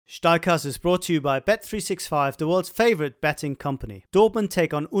Stahlcast is brought to you by Bet365, the world's favourite betting company. Dortmund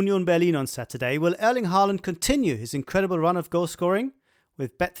take on Union Berlin on Saturday. Will Erling Haaland continue his incredible run of goal scoring?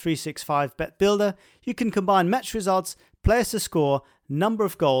 With Bet365 Bet Builder, you can combine match results, players to score, number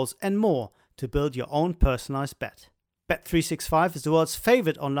of goals and more to build your own personalised bet. Bet365 is the world's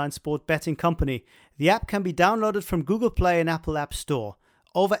favourite online sport betting company. The app can be downloaded from Google Play and Apple App Store.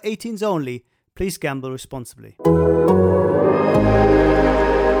 Over 18s only. Please gamble responsibly.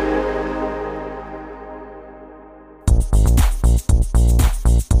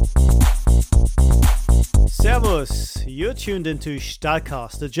 Servus, you're tuned into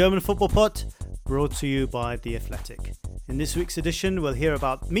Stahlcast, the German football pod, brought to you by The Athletic. In this week's edition, we'll hear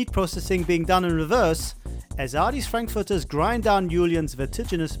about meat processing being done in reverse, as Adi's Frankfurters grind down Julian's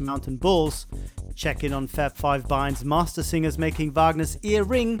vertiginous mountain bulls, check in on Fab Five Bind's master singers making Wagner's ear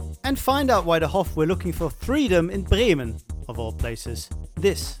ring, and find out why the Hof were looking for freedom in Bremen, of all places.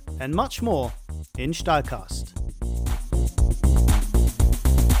 This and much more in Stahlcast.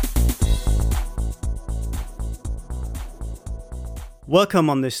 Welcome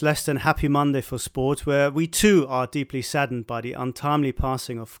on this less than happy Monday for sport, where we too are deeply saddened by the untimely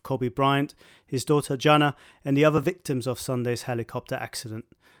passing of Kobe Bryant, his daughter Jana, and the other victims of Sunday's helicopter accident.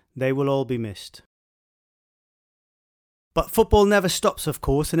 They will all be missed. But football never stops, of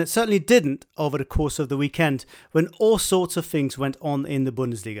course, and it certainly didn't over the course of the weekend, when all sorts of things went on in the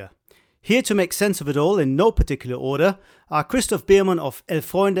Bundesliga. Here to make sense of it all, in no particular order, are Christoph Biermann of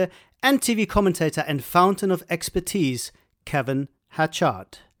Elf Freunde and TV commentator and fountain of expertise, Kevin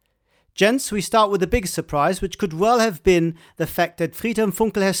Hatchard. Gents, we start with the biggest surprise, which could well have been the fact that Friedhelm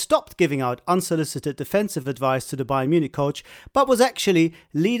Funkel has stopped giving out unsolicited defensive advice to the Bayern Munich coach, but was actually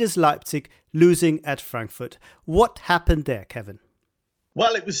leaders Leipzig losing at Frankfurt. What happened there, Kevin?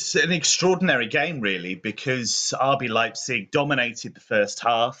 Well, it was an extraordinary game, really, because RB Leipzig dominated the first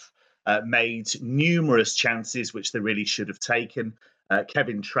half, made numerous chances, which they really should have taken.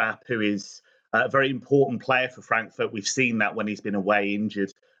 Kevin Trapp, who is a very important player for Frankfurt. We've seen that when he's been away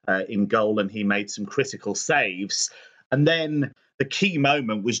injured in goal, and he made some critical saves. And then the key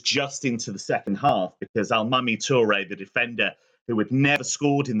moment was just into the second half, because Almami Toure, the defender, who had never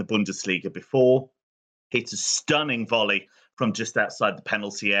scored in the Bundesliga before, hit a stunning volley from just outside the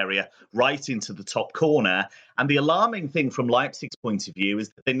penalty area, right into the top corner. And the alarming thing from Leipzig's point of view is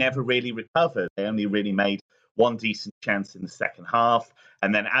that they never really recovered. They only really made one decent chance in the second half.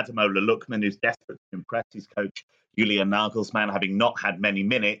 And then Ademola Lookman, who's desperate to impress his coach, Julian Nagelsmann, having not had many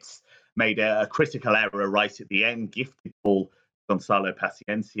minutes, made a critical error right at the end, gifted ball Gonzalo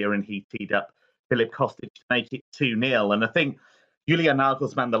Paciencia, and he teed up Philip Kostic to make it 2-0. And I think Julian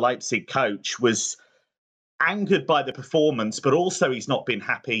Nagelsmann, the Leipzig coach, was angered by the performance, but also he's not been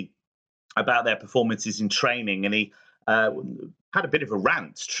happy about their performances in training. And he had a bit of a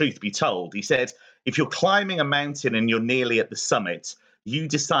rant, truth be told. He said, if you're climbing a mountain and you're nearly at the summit, you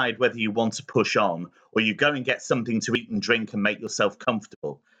decide whether you want to push on or you go and get something to eat and drink and make yourself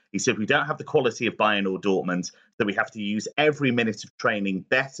comfortable. He said, we don't have the quality of Bayern or Dortmund, so we have to use every minute of training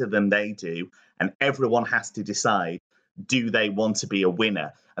better than they do. And everyone has to decide, do they want to be a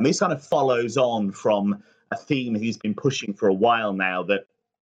winner? And this kind of follows on from a theme he's been pushing for a while now, that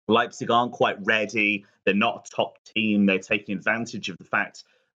Leipzig aren't quite ready. They're not a top team. They're taking advantage of the fact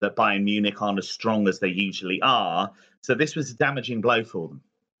that Bayern Munich aren't as strong as they usually are. So this was a damaging blow for them.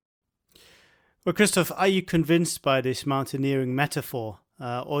 Well, Christoph, are you convinced by this mountaineering metaphor?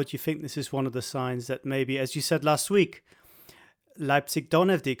 Or do you think this is one of the signs that maybe, as you said last week, Leipzig don't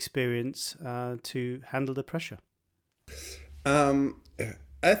have the experience to handle the pressure?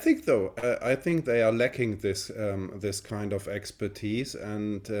 I think they are lacking this kind of expertise,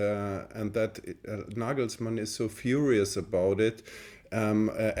 and that Nagelsmann is so furious about it.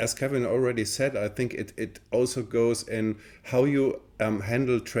 As Kevin already said, I think it also goes in how you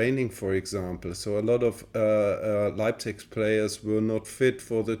handle training, for example. So a lot of Leipzig players were not fit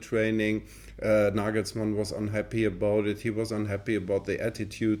for the training. Nagelsmann was unhappy about it. He was unhappy about the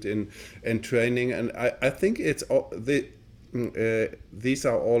attitude in training, and I think it's all these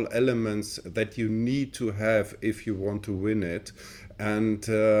are all elements that you need to have if you want to win it.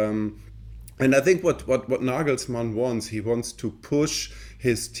 And I think what Nagelsmann wants, he wants to push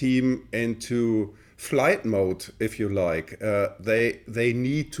his team into flight mode, if you like. They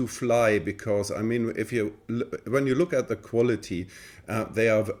need to fly, because I mean, when you look at the quality, they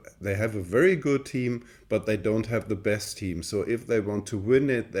have a very good team, but they don't have the best team. So if they want to win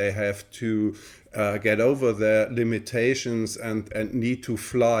it, they have to get over their limitations and need to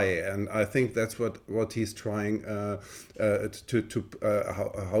fly. And I think that's what he's trying how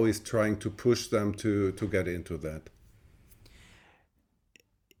he's trying to push them to get into that.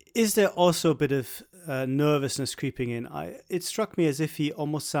 Is there also a bit of nervousness creeping in? It struck me as if he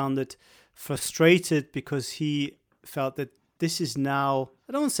almost sounded frustrated because he felt that this is now,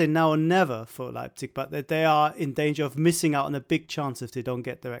 I don't want to say now or never for Leipzig, but that they are in danger of missing out on a big chance if they don't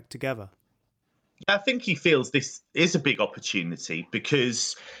get their act together. I think he feels this is a big opportunity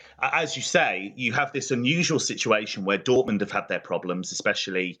because, as you say, you have this unusual situation where Dortmund have had their problems,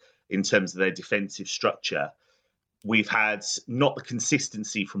 especially in terms of their defensive structure. We've had not the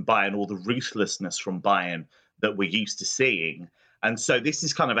consistency from Bayern or the ruthlessness from Bayern that we're used to seeing. And so this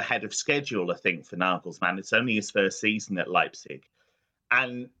is kind of ahead of schedule, I think, for Nagelsmann. It's only his first season at Leipzig.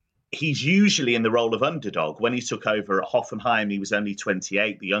 And he's usually in the role of underdog. When he took over at Hoffenheim, he was only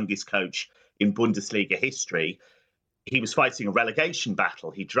 28, the youngest coach in Bundesliga history. He was fighting a relegation battle.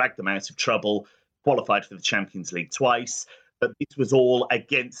 He dragged them out of trouble, qualified for the Champions League twice. But this was all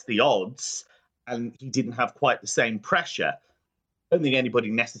against the odds. And he didn't have quite the same pressure. I don't think anybody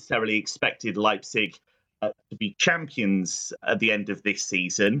necessarily expected Leipzig to be champions at the end of this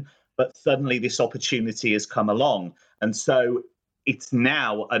season, but suddenly this opportunity has come along. And so it's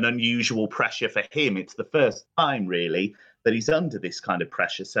now an unusual pressure for him. It's the first time, really, that he's under this kind of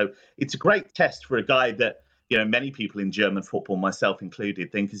pressure. So it's a great test for a guy that, many people in German football, myself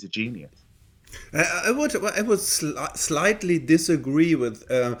included, think is a genius. I would slightly disagree with.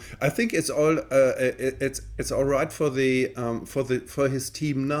 I think it's all right for his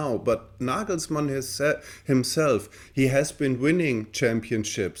team now, but Nagelsmann himself, he has been winning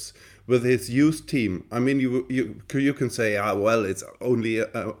championships with his youth team. I mean, you can say, well, it's only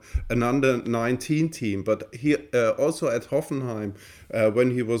an under-19 team, but he also at Hoffenheim,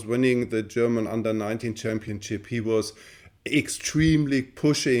 when he was winning the German under-19 championship, he was extremely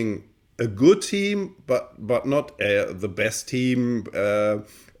pushing a good team, but not the best team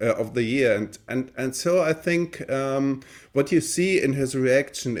of the year. And so I think what you see in his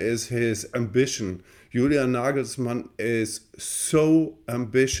reaction is his ambition. Julian Nagelsmann is so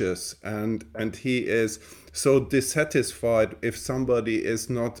ambitious and he is so dissatisfied if somebody is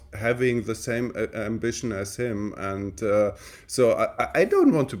not having the same ambition as him. And so I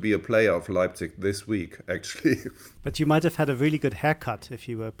don't want to be a player of Leipzig this week, actually. But you might have had a really good haircut if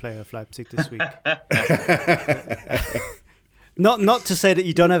you were a player of Leipzig this week. Not to say that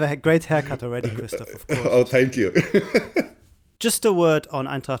you don't have a great haircut already, Christoph, of course. Oh, thank you. Just a word on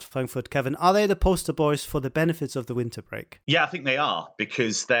Eintracht Frankfurt, Kevin. Are they the poster boys for the benefits of the winter break? Yeah, I think they are,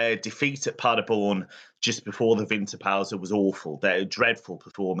 because their defeat at Paderborn just before the Winterpause was awful. Their dreadful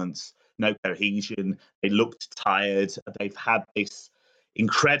performance, no cohesion. They looked tired. They've had this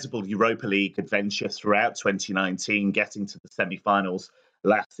incredible Europa League adventure throughout 2019, getting to the semi-finals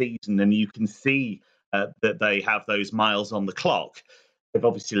last season. And you can see that they have those miles on the clock. They've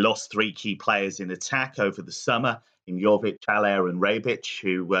obviously lost three key players in attack over the summer, in Jovic, Haller and Rebic,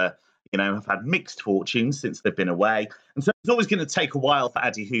 who have had mixed fortunes since they've been away. And so it's always going to take a while for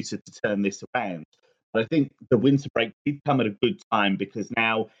Adi Hütter to turn this around. But I think the winter break did come at a good time because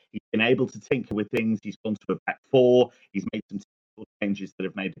now he's been able to tinker with things. He's gone to a back four. He's made some changes that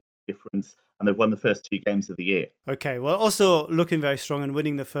have made a difference. And they've won the first two games of the year. Okay, well, also looking very strong and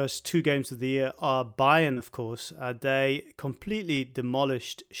winning the first two games of the year are Bayern, of course. They completely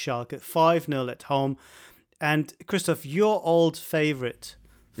demolished Schalke 5-0 at home. And Christoph, your old favourite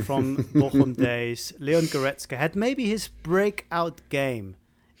from Bochum days, Leon Goretzka, had maybe his breakout game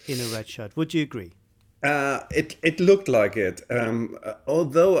in a red shirt. Would you agree? It looked like it.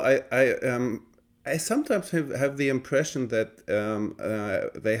 Although I sometimes have the impression that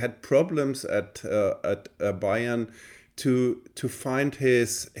they had problems at Bayern to find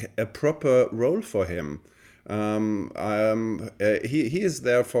a proper role for him. He is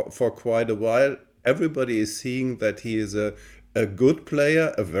there for quite a while. Everybody is seeing that he is a good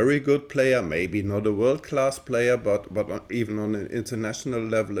player, a very good player, maybe not a world-class player, but even on an international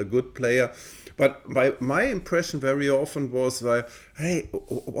level, a good player. But my impression very often was that, hey,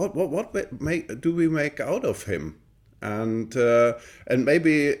 what do we make out of him? And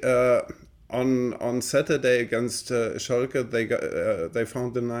maybe on Saturday against Schalke, they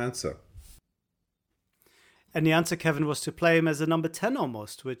found an answer. And the answer, Kevin, was to play him as a number 10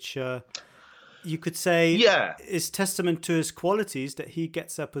 almost, which you could say is testament to his qualities that he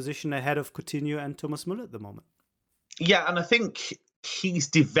gets that position ahead of Coutinho and Thomas Müller at the moment. Yeah, and I think he's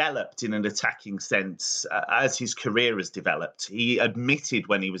developed in an attacking sense as his career has developed. He admitted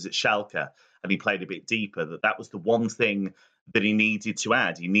when he was at Schalke and he played a bit deeper that was the one thing that he needed to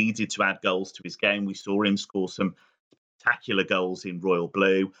add. He needed to add goals to his game. We saw him score some spectacular goals in Royal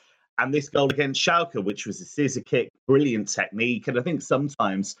Blue. And this goal against Schalke, which was a scissor kick, brilliant technique. And I think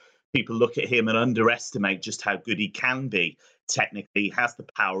sometimes people look at him and underestimate just how good he can be technically, he has the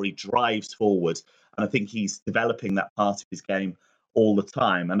power, he drives forward. And I think he's developing that part of his game all the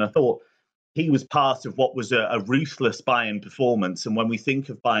time. And I thought he was part of what was a ruthless Bayern performance. And when we think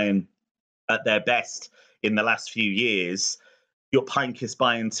of Bayern at their best in the last few years, your Heinkes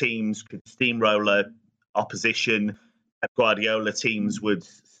Bayern teams could steamroller opposition. Guardiola teams would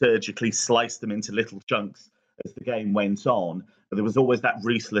surgically slice them into little chunks as the game went on. But there was always that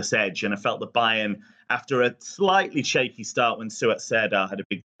ruthless edge. And I felt that Bayern, after a slightly shaky start when Suat Serdar had a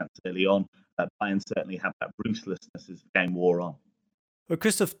big chance early on, Bayern certainly had that ruthlessness as the game wore on. Well,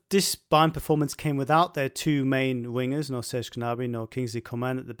 Christoph, this Bayern performance came without their two main wingers, no Serge Gnabry, no Kingsley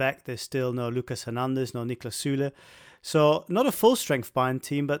Coman at the back. There's still no Lucas Hernandez, no Niklas Süle. So not a full-strength Bayern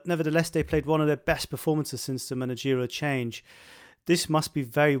team, but nevertheless they played one of their best performances since the managerial change. This must be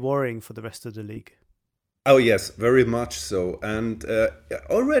very worrying for the rest of the league. Oh yes, very much so. And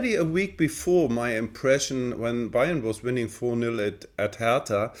already a week before, my impression when Bayern was winning 4-0 at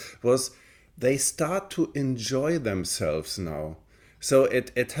Hertha was they start to enjoy themselves now. So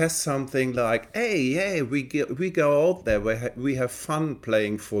it has something like, hey, we go out there, we have fun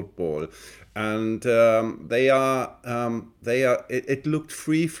playing football, and it looked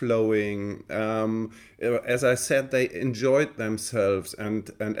free flowing. As I said, they enjoyed themselves,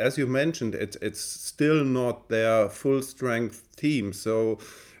 and as you mentioned, it's still not their full strength team. So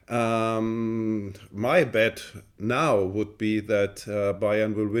my bet now would be that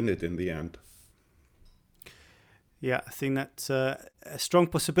Bayern will win it in the end. Yeah, I think that's a strong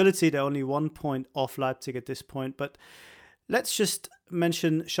possibility. They're only 1 point off Leipzig at this point. But let's just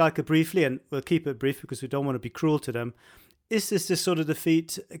mention Schalke briefly, and we'll keep it brief because we don't want to be cruel to them. Is this the sort of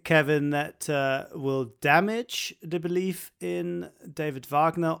defeat, Kevin, that will damage the belief in David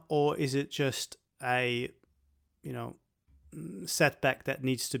Wagner, or is it just a, setback that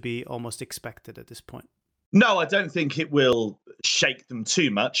needs to be almost expected at this point? No, I don't think it will shake them too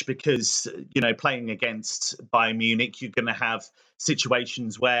much because, playing against Bayern Munich, you're going to have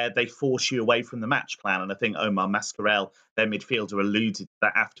situations where they force you away from the match plan. And I think Omar Mascarell, their midfielder, alluded to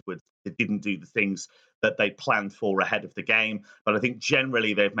that afterwards. They didn't do the things that they planned for ahead of the game. But I think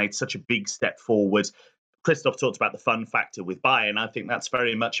generally they've made such a big step forward. Christoph talked about the fun factor with Bayern. I think that's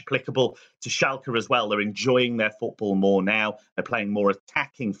very much applicable to Schalke as well. They're enjoying their football more now. They're playing more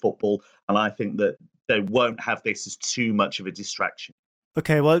attacking football. And I think that they won't have this as too much of a distraction.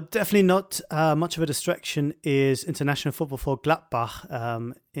 Okay, well, definitely not much of a distraction is international football for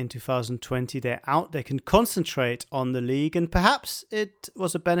Gladbach in 2020. They're out. They can concentrate on the league, and perhaps it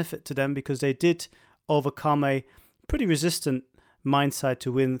was a benefit to them because they did overcome a pretty resistant Mainz side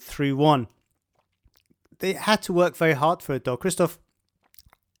to win 3-1. They had to work very hard for it, though. Christoph,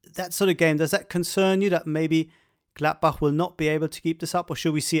 that sort of game, does that concern you that maybe Gladbach will not be able to keep this up, or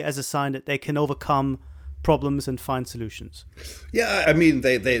should we see it as a sign that they can overcome problems and find solutions? Yeah, I mean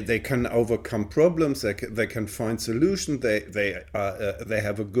they can overcome problems. They can find solutions. They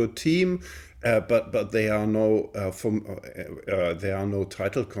have a good team, but they are no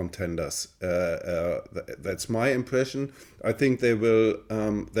title contenders. That's my impression. I think they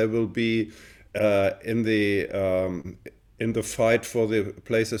will be in the fight for the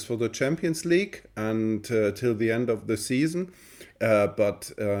places for the Champions League and till the end of the season,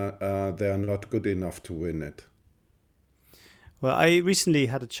 but they are not good enough to win it. Well, I recently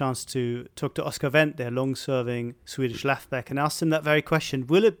had a chance to talk to Oscar Wendt, their long-serving Swedish left-back, and asked him that very question.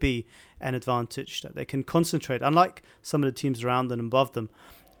 Will it be an advantage that they can concentrate, unlike some of the teams around them and above them,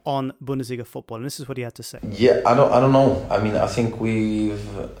 on Bundesliga football? And this is what he had to say. Yeah, I don't know. I mean, I think we've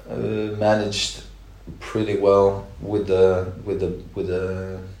managed pretty well with the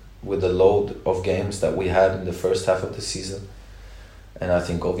load of games that we had in the first half of the season, and I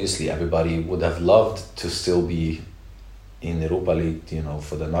think obviously everybody would have loved to still be in the Europa League,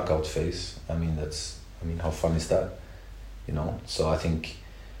 for the knockout phase. I mean, how fun is that, So I think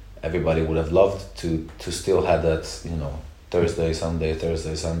everybody would have loved to still have that, Thursday, Sunday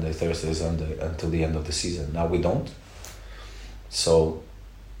until the end of the season. Now we don't. So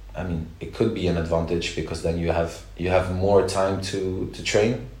I mean, it could be an advantage because then you have more time to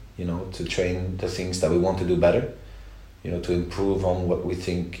train, to train the things that we want to do better, to improve on what we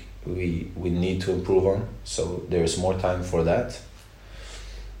think we need to improve on. So there's more time for that.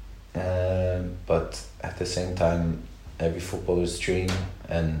 But at the same time, every footballer's dream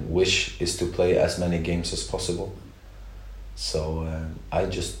and wish is to play as many games as possible. So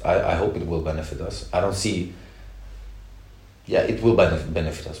I hope it will benefit us. I don't see. Yeah, it will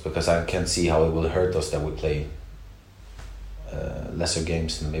benefit us because I can't see how it will hurt us that we play lesser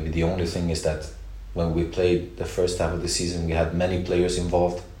games. And maybe the only thing is that when we played the first half of the season, we had many players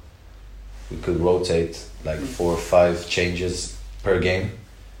involved. we could rotate like 4 or 5 changes per game.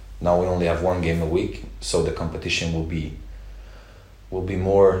 Now we only have 1 game a week, so the competition will be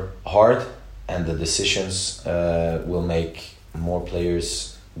more hard, and the decisions will make more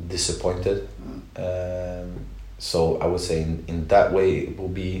players disappointed. So I would say in that way it will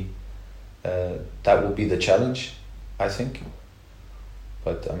be that will be the challenge, I think.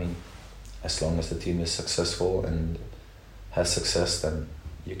 But I mean, as long as the team is successful and has success, then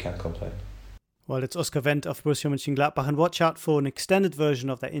you can't complain. Well, it's Oscar Wendt of Borussia Mönchengladbach, and watch out for an extended version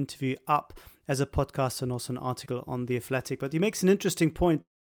of that interview up as a podcast and also an article on The Athletic. But he makes an interesting point,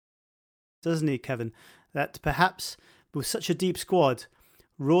 doesn't he, Kevin, that perhaps with such a deep squad,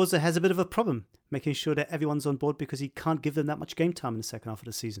 Rose has a bit of a problem making sure that everyone's on board because he can't give them that much game time in the second half of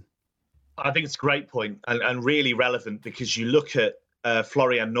the season. I think it's a great point and really relevant, because you look at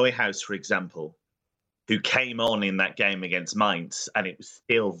Florian Neuhaus, for example, who came on in that game against Mainz, and it was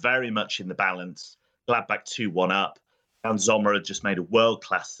still very much in the balance. Gladbach 2-1 up. Jan Sommer had just made a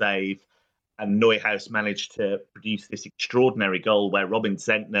world-class save, and Neuhaus managed to produce this extraordinary goal where Robin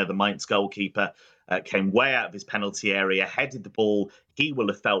Zentner, the Mainz goalkeeper, came way out of his penalty area, headed the ball. He will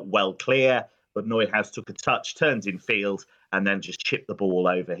have felt well clear, but Neuhaus took a touch, turned in field, and then just chipped the ball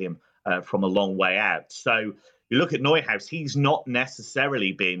over him from a long way out. So you look at Neuhaus, he's not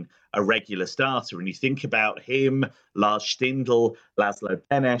necessarily been a regular starter. And you think about him, Lars Stindl, Laszlo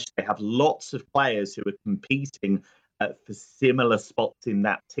Benes, they have lots of players who are competing for similar spots in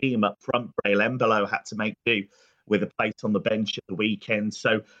that team. Up front, Breel Embolo had to make do with a place on the bench at the weekend.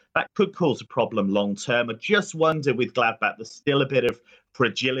 So that could cause a problem long term. I just wonder with Gladbach, there's still a bit of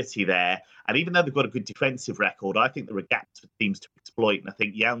fragility there. And even though they've got a good defensive record, I think there are gaps for teams to exploit. And I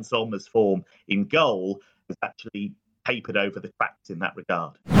think Jan Sommer's form in goal has actually papered over the cracks in that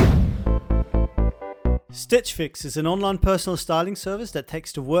regard. Stitch Fix is an online personal styling service that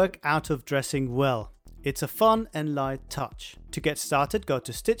takes the work out of dressing well. It's a fun and light touch. To get started, go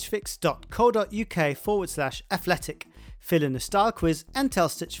to stitchfix.co.uk/athletic. Fill in a style quiz and tell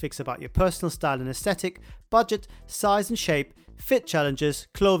Stitch Fix about your personal style and aesthetic, budget, size and shape, fit challenges,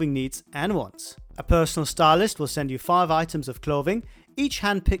 clothing needs and wants. A personal stylist will send you 5 items of clothing, each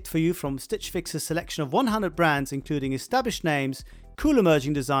handpicked for you from Stitch Fix's selection of 100 brands, including established names, cool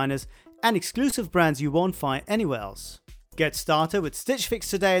emerging designers, and exclusive brands you won't find anywhere else. Get started with Stitch Fix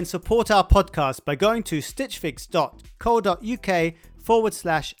today and support our podcast by going to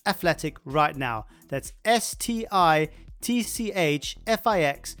stitchfix.co.uk/athletic right now. That's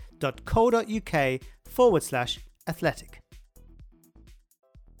stitchfix.co.uk/athletic.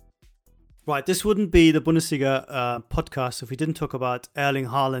 Right, this wouldn't be the Bundesliga podcast if we didn't talk about Erling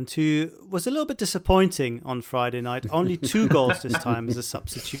Haaland, who was a little bit disappointing on Friday night. Only 2 goals this time as a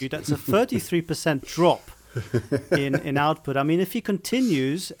substitute. That's a 33% drop in output. I mean, if he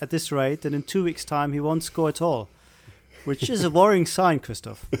continues at this rate, then in 2 weeks' time he won't score at all, which is a worrying sign,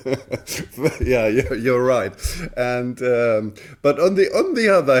 Christoph. Yeah, you're right. And but on the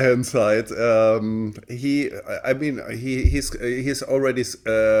other hand side, he's already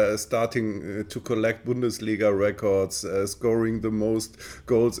starting to collect Bundesliga records, scoring the most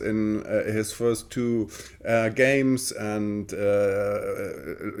goals in his first 2 games, and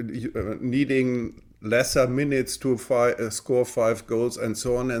needing lesser minutes to score 5 goals, and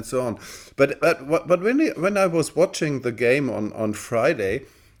so on and so on. But when I was watching the game on Friday,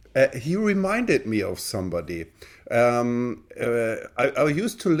 he reminded me of somebody. I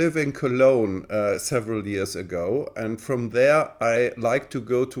used to live in Cologne several years ago, and from there I liked to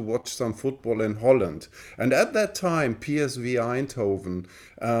go to watch some football in Holland. And at that time, PSV Eindhoven,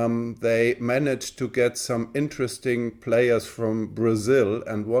 they managed to get some interesting players from Brazil,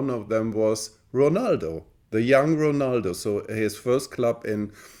 and one of them was Ronaldo, the young Ronaldo. So his first club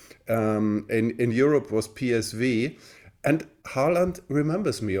in Europe was PSV, and Haaland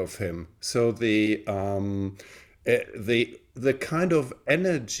remembers me of him. So the kind of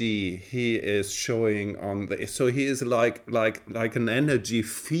energy he is showing so he is like an energy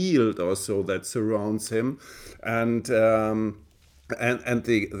field or so that surrounds him, and at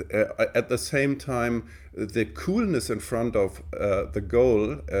the same time the coolness in front of the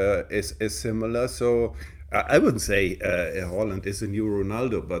goal is similar. So I wouldn't say Haaland is a new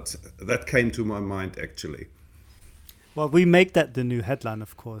Ronaldo, but that came to my mind actually. Well, we make that the new headline,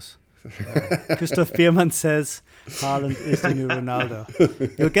 of course. Christoph Biermann says Haaland is the new Ronaldo.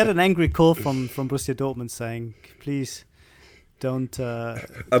 You'll get an angry call from Borussia Dortmund saying, please Don't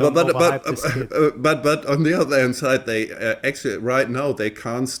but overhype this kid. but on the other hand side, they actually right now they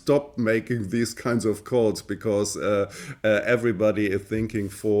can't stop making these kinds of calls because everybody is thinking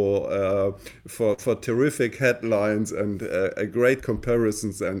for terrific headlines and great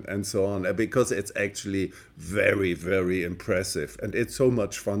comparisons and so on, because it's actually very, very impressive and it's so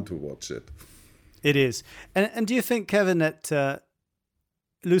much fun to watch it. It is. And do you think, Kevin, that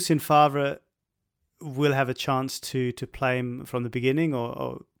Lucien Favre will have a chance to play him from the beginning,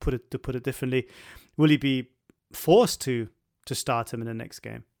 or to put it differently, will he be forced to start him in the next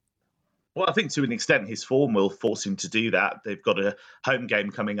game? Well, I think to an extent his form will force him to do that. They've got a home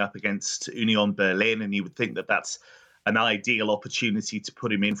game coming up against Union Berlin, and you would think that that's an ideal opportunity to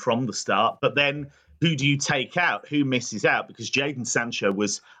put him in from the start. But then who do you take out? Who misses out? Because Jadon Sancho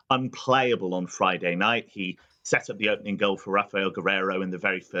was unplayable on Friday night. He set up the opening goal for Rafael Guerreiro in the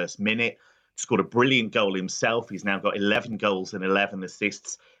very first minute. Scored a brilliant goal himself. He's now got 11 goals and 11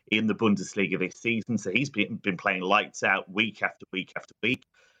 assists in the Bundesliga this season. So he's been playing lights out week after week after week.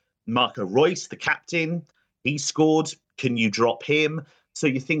 Marco Reus, the captain, he scored. Can you drop him? So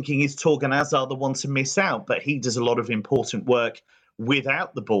you're thinking, is Torgan Hazard the one to miss out? But he does a lot of important work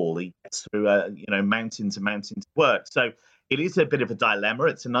without the ball. He gets through mountain to mountain to work. So it is a bit of a dilemma.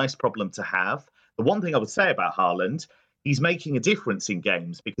 It's a nice problem to have. The one thing I would say about Haaland, he's making a difference in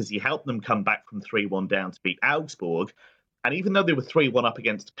games because he helped them come back from 3-1 down to beat Augsburg. And even though they were 3-1 up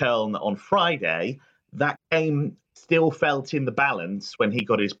against Köln on Friday, that game still felt in the balance when he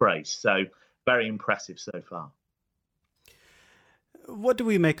got his brace. So very impressive so far. What do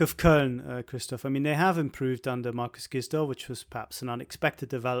we make of Köln, Christoph? I mean, they have improved under Markus Gisdol, which was perhaps an unexpected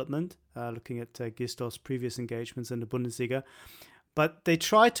development, looking at Gisdol's previous engagements in the Bundesliga. But they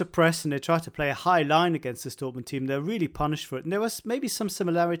tried to press and they tried to play a high line against this Dortmund team. They're really punished for it. And there was maybe some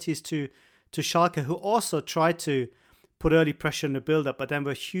similarities to Schalke, who also tried to put early pressure in the build-up, but then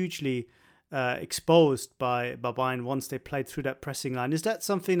were hugely exposed by Bayern once they played through that pressing line. Is that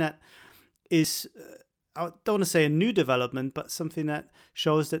something that is, I don't want to say a new development, but something that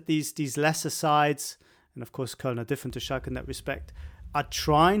shows that these lesser sides, and of course Köln are different to Schalke in that respect, are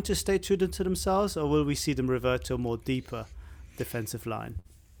trying to stay true to themselves, or will we see them revert to a more deeper defensive line?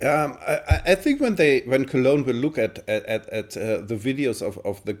 I think when Cologne will look at the videos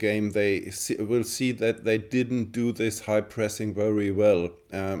of the game, they will see that they didn't do this high pressing very well.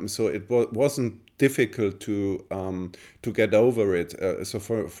 So it wasn't difficult to get over it. So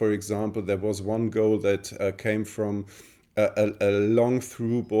for example, there was one goal that came from a long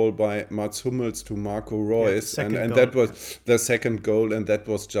through ball by Mats Hummels to Marco Reus, and that was the second goal, and that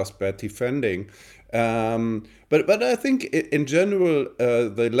was just bad defending. But I think in general,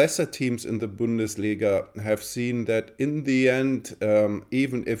 the lesser teams in the Bundesliga have seen that in the end,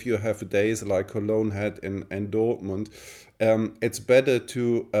 even if you have days like Cologne had in Dortmund, it's better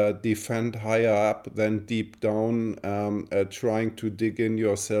to defend higher up than deep down, trying to dig in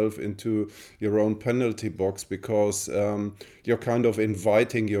yourself into your own penalty box, because you're kind of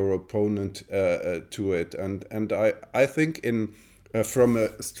inviting your opponent to it. And I think from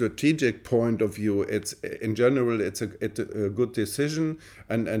a strategic point of view, it's in general it's a good decision,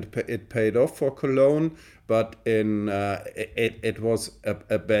 and it paid off for Cologne. But it was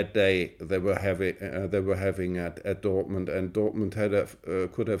a bad day they were having at Dortmund, and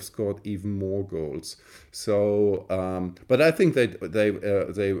Dortmund could have scored even more goals. So, but I think they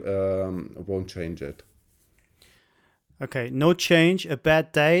won't change it. Okay, no change, a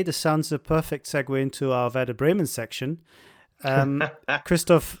bad day. This sounds a perfect segue into our Werder Bremen section.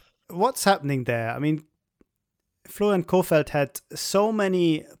 Christoph, what's happening there? I mean, Florian Kohfeldt had so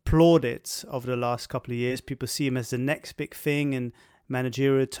many plaudits over the last couple of years. People see him as the next big thing in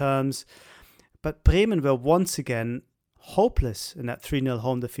managerial terms. But Bremen were once again hopeless in that 3-0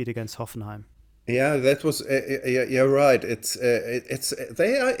 home defeat against Hoffenheim. Yeah, that was. You're right. It's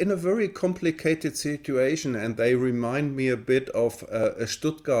they are in a very complicated situation, and they remind me a bit of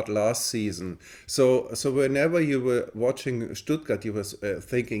Stuttgart last season. So whenever you were watching Stuttgart, you was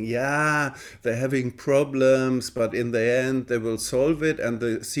thinking, yeah, they're having problems, but in the end they will solve it. And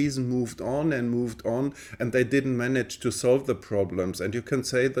the season moved on, and they didn't manage to solve the problems. And you can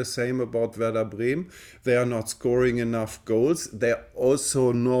say the same about Werder Bremen. They are not scoring enough goals. They're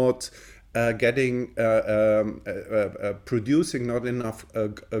also not producing not enough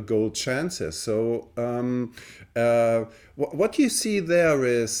goal chances. So what you see there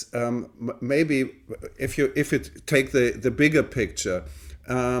is maybe if you take the bigger picture,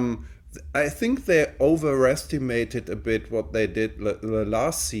 I think they overestimated a bit what they did the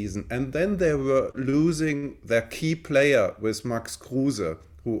last season, and then they were losing their key player with Max Kruse,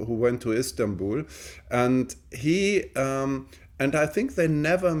 who went to Istanbul, and he And I think they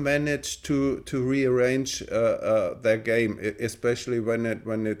never managed to rearrange their game, especially when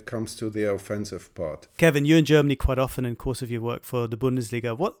it comes to the offensive part. Kevin, you're in Germany quite often in course of your work for the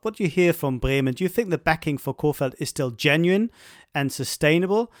Bundesliga. What do you hear from Bremen? Do you think the backing for Kohfeldt is still genuine and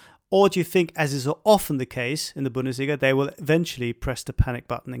sustainable? Or do you think, as is often the case in the Bundesliga, they will eventually press the panic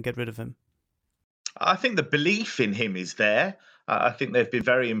button and get rid of him? I think the belief in him is there. I think they've been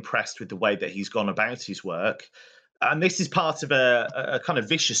very impressed with the way that he's gone about his work. And this is part of a kind of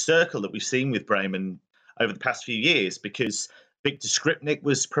vicious circle that we've seen with Bremen over the past few years, because Viktor Skripnik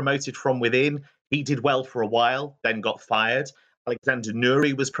was promoted from within. He did well for a while, then got fired. Alexander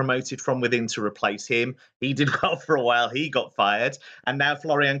Nuri was promoted from within to replace him. He did well for a while, he got fired. And now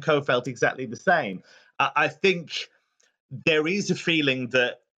Florian Kohfeldt exactly the same. I think there is a feeling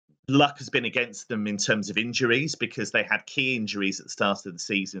that luck has been against them in terms of injuries, because they had key injuries at the start of the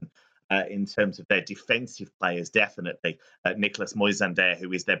season. In terms of their defensive players, definitely. Nicolas Moisander,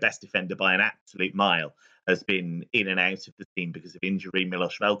 who is their best defender by an absolute mile, has been in and out of the team because of injury.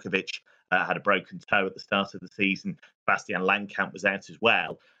 Milos Veljkovic had a broken toe at the start of the season. Bastian Langkamp was out as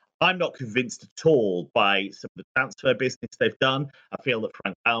well. I'm not convinced at all by some of the transfer business they've done. I feel that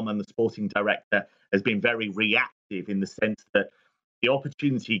Frank Baumann, the sporting director, has been very reactive in the sense that the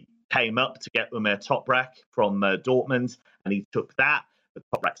opportunity came up to get Ömer Toprak from Dortmund, and he took that. But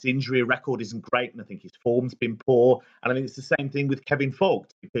Toprak's injury record isn't great, and I think his form's been poor. And I think it's the same thing with Kevin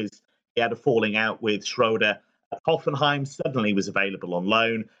Vogt, because he had a falling out with Schroeder. Hoffenheim suddenly was available on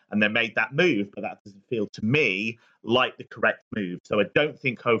loan, and they made that move, but that doesn't feel to me like the correct move. So I don't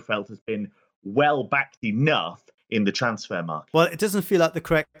think Kohfeldt has been well backed enough in the transfer market. Well, it doesn't feel like the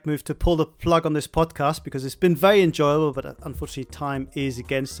correct move to pull the plug on this podcast, because it's been very enjoyable, but unfortunately time is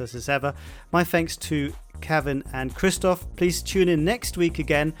against us as ever. My thanks to Kevin and Christoph. Please tune in next week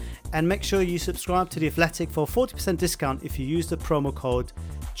again, and make sure you subscribe to The Athletic for a 40% discount if you use the promo code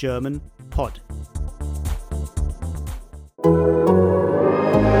GermanPod.